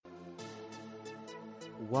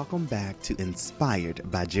Welcome back to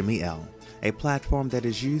Inspired by Jimmy L, a platform that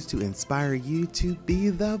is used to inspire you to be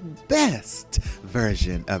the best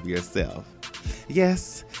version of yourself.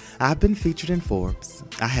 Yes, I've been featured in Forbes.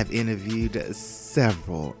 I have interviewed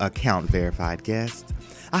several account verified guests.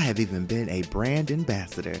 I have even been a brand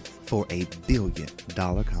ambassador for a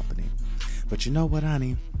billion-dollar company. But you know what,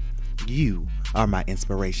 honey? You are my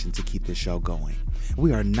inspiration to keep this show going.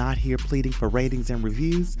 We are not here pleading for ratings and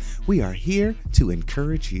reviews. We are here to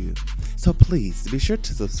encourage you. So please be sure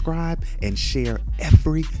to subscribe and share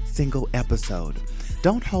every single episode.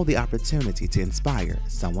 Don't hold the opportunity to inspire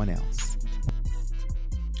someone else.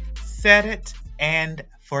 Set it and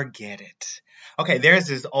forget it. Okay, there's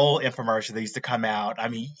this old infomercial that used to come out.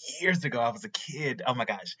 Years ago, I was a kid. Oh my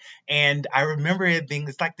gosh. And I remember it being,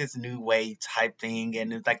 it's like this new wave type thing.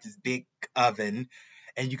 And it's like this big oven.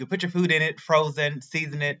 And you could put your food in it, frozen,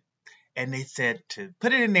 season it. And they said to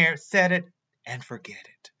put it in there, set it, and forget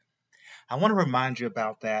it. I want to remind you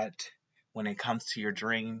about that when it comes to your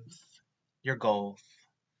dreams, your goals,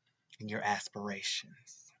 and your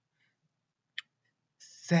aspirations.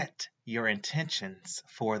 Set your intentions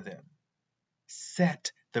for them.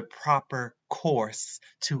 Set the proper course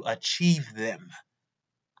to achieve them.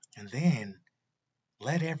 And then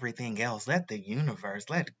let everything else, let the universe,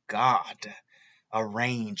 let God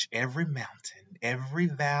arrange every mountain, every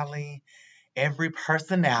valley, every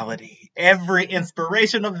personality, every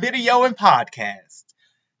inspirational video and podcast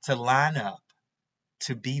to line up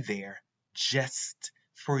to be there just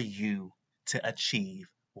for you to achieve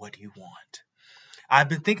what you want. I've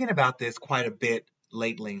been thinking about this quite a bit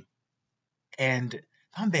lately. And if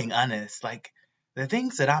I'm being honest, like the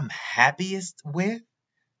things that I'm happiest with,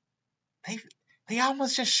 they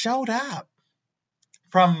almost just showed up.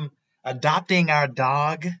 From adopting our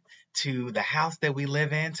dog to the house that we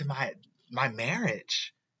live in to my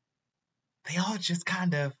marriage. They all just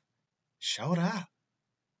kind of showed up.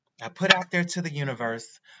 I put out there to the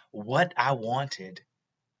universe what I wanted,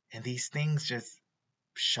 and these things just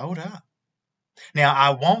showed up. Now, I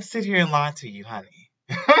won't sit here and lie to you, honey.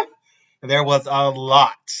 There was a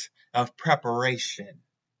lot of preparation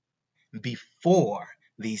before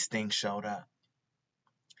these things showed up.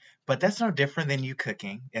 But that's no different than you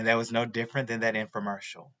cooking, and that was no different than that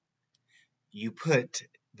infomercial. You put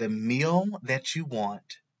the meal that you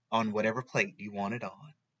want on whatever plate you want it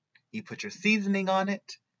on. You put your seasoning on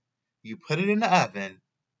it. You put it in the oven.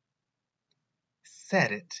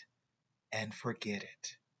 Set it and forget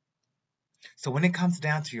it. So when it comes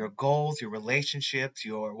down to your goals, your relationships,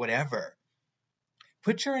 your whatever,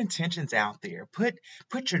 put your intentions out there. Put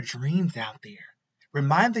your dreams out there.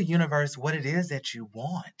 Remind the universe what it is that you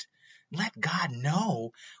want. Let God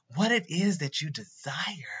know what it is that you desire.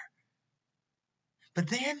 But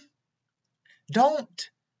then don't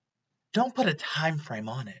put a time frame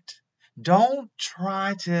on it. Don't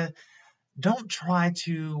try to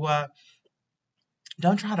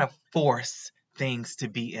force things to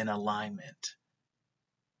be in alignment.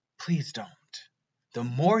 Please don't. The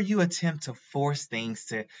more you attempt to force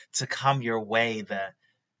things to come your way,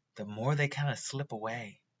 the more they kind of slip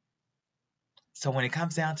away. So when it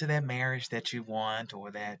comes down to that marriage that you want, or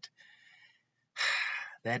that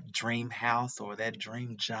dream house, or that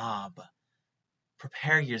dream job,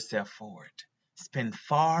 prepare yourself for it. Spend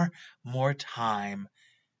far more time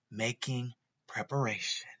making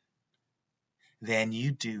preparation than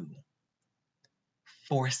you do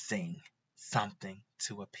forcing something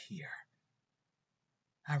to appear.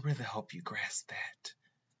 I really hope you grasp that.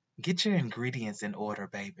 Get your ingredients in order,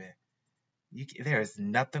 baby. There is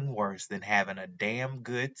nothing worse than having a damn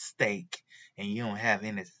good steak and you don't have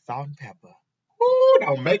any salt and pepper. Woo,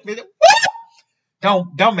 don't make me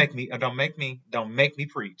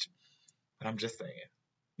preach. But I'm just saying.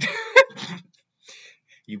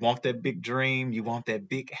 You want that big dream, you want that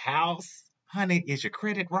big house. Honey, is your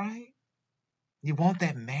credit right? You want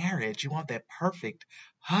that marriage, you want that perfect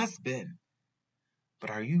husband. But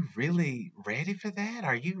are you really ready for that?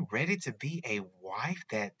 Are you ready to be a wife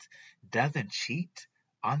that doesn't cheat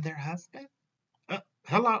on their husband?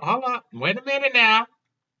 Hold on. Wait a minute now.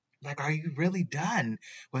 Like, are you really done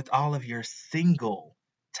with all of your single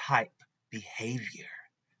type behavior?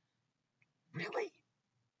 Really?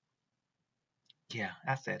 Yeah,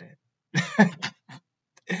 I said it.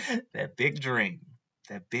 That big dream,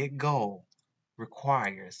 that big goal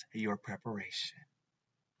requires your preparation.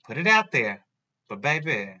 Put it out there, but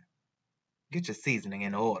baby, get your seasoning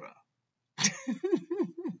in order.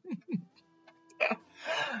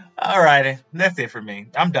 Alrighty, that's it for me.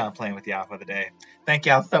 I'm done playing with y'all for the day. Thank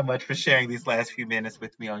y'all so much for sharing these last few minutes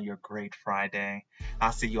with me on your great Friday.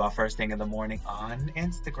 I'll see you all first thing in the morning on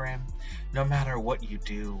Instagram. No matter what you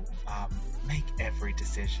do, make every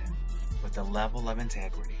decision with a level of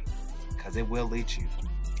integrity, because it will lead you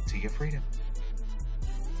to your freedom.